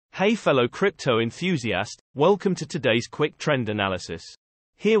Hey fellow crypto enthusiast, welcome to today's quick trend analysis.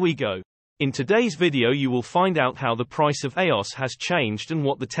 Here we go. In today's video you will find out how the price of EOS has changed and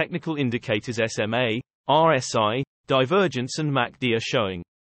what the technical indicators SMA, RSI, divergence and MACD are showing.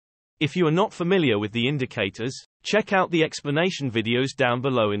 If you are not familiar with the indicators, check out the explanation videos down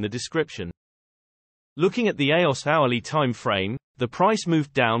below in the description. Looking at the EOS hourly time frame, the price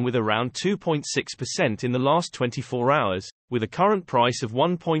moved down with around 2.6% in the last 24 hours, with a current price of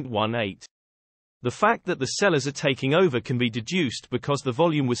 1.18. The fact that the sellers are taking over can be deduced because the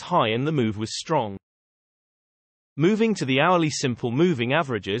volume was high and the move was strong. Moving to the hourly simple moving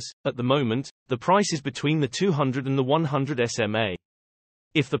averages, at the moment, the price is between the 200 and the 100 SMA.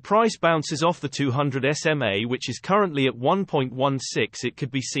 If the price bounces off the 200 SMA, which is currently at 1.16, it could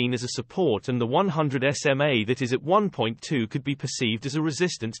be seen as a support, and the 100 SMA that is at 1.2 could be perceived as a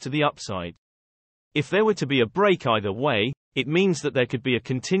resistance to the upside. If there were to be a break either way, it means that there could be a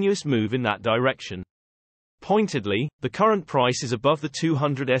continuous move in that direction. Pointedly, the current price is above the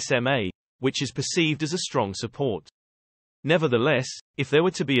 200 SMA, which is perceived as a strong support. Nevertheless, if there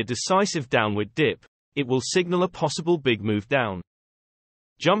were to be a decisive downward dip, it will signal a possible big move down.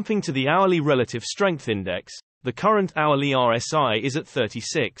 Jumping to the hourly relative strength index, the current hourly RSI is at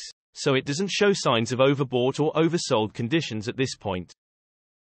 36, so it doesn't show signs of overbought or oversold conditions at this point.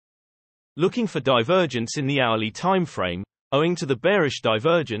 Looking for divergence in the hourly time frame, owing to the bearish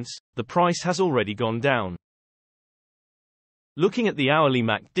divergence, the price has already gone down. Looking at the hourly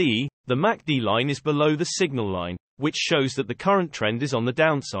MACD, the MACD line is below the signal line, which shows that the current trend is on the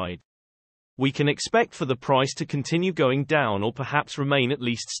downside. We can expect for the price to continue going down or perhaps remain at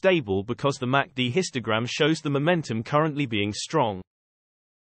least stable because the MACD histogram shows the momentum currently being strong.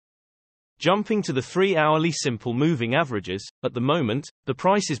 Jumping to the 3-hourly simple moving averages, at the moment, the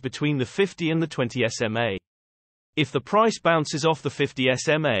price is between the 50 and the 20 SMA. If the price bounces off the 50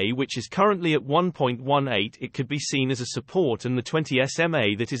 SMA, which is currently at 1.18, it could be seen as a support, and the 20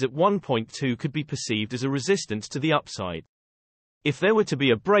 SMA that is at 1.2 could be perceived as a resistance to the upside. If there were to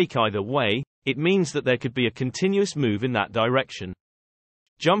be a break either way, it means that there could be a continuous move in that direction.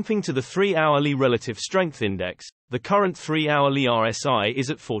 Jumping to the 3-hourly relative strength index, the current 3-hourly RSI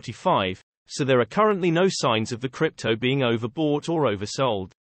is at 45, so there are currently no signs of the crypto being overbought or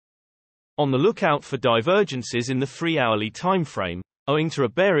oversold. On the lookout for divergences in the 3-hourly time frame, owing to a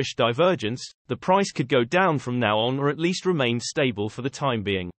bearish divergence, the price could go down from now on or at least remain stable for the time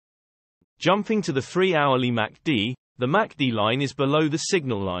being. Jumping to the 3-hourly MACD, the MACD line is below the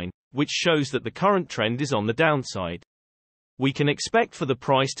signal line, which shows that the current trend is on the downside. We can expect for the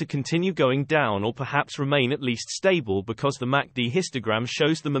price to continue going down or perhaps remain at least stable because the MACD histogram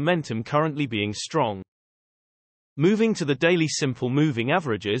shows the momentum currently being strong. Moving to the daily simple moving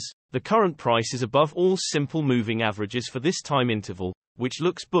averages, the current price is above all simple moving averages for this time interval, which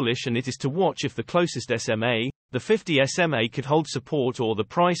looks bullish, and it is to watch if the closest SMA, the 50 SMA, could hold support or the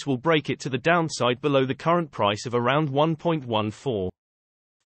price will break it to the downside below the current price of around 1.14.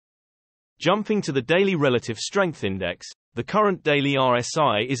 Jumping to the daily relative strength index, the current daily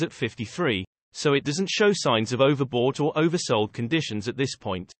RSI is at 53, so it doesn't show signs of overbought or oversold conditions at this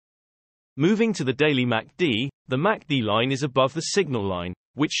point. Moving to the daily MACD, the MACD line is above the signal line,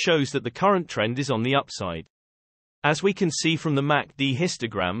 which shows that the current trend is on the upside. As we can see from the MACD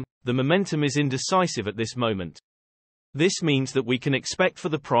histogram, the momentum is indecisive at this moment. This means that we can expect for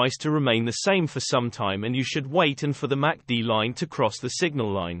the price to remain the same for some time, and you should wait and for the MACD line to cross the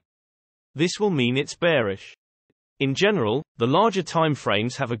signal line. This will mean it's bearish. In general, the larger time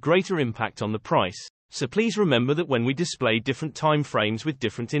frames have a greater impact on the price, so please remember that when we display different time frames with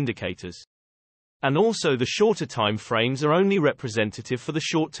different indicators. And also the shorter time frames are only representative for the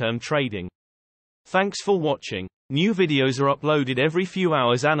short-term trading. Thanks for watching. New videos are uploaded every few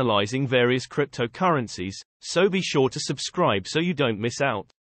hours analyzing various cryptocurrencies, so be sure to subscribe so you don't miss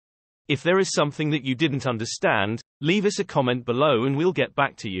out. If there is something that you didn't understand, leave us a comment below and we'll get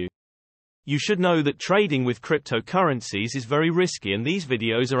back to you. You should know that trading with cryptocurrencies is very risky, and these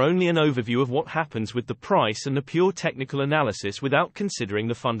videos are only an overview of what happens with the price and a pure technical analysis without considering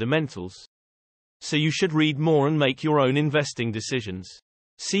the fundamentals. So you should read more and make your own investing decisions.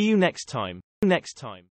 See you next time.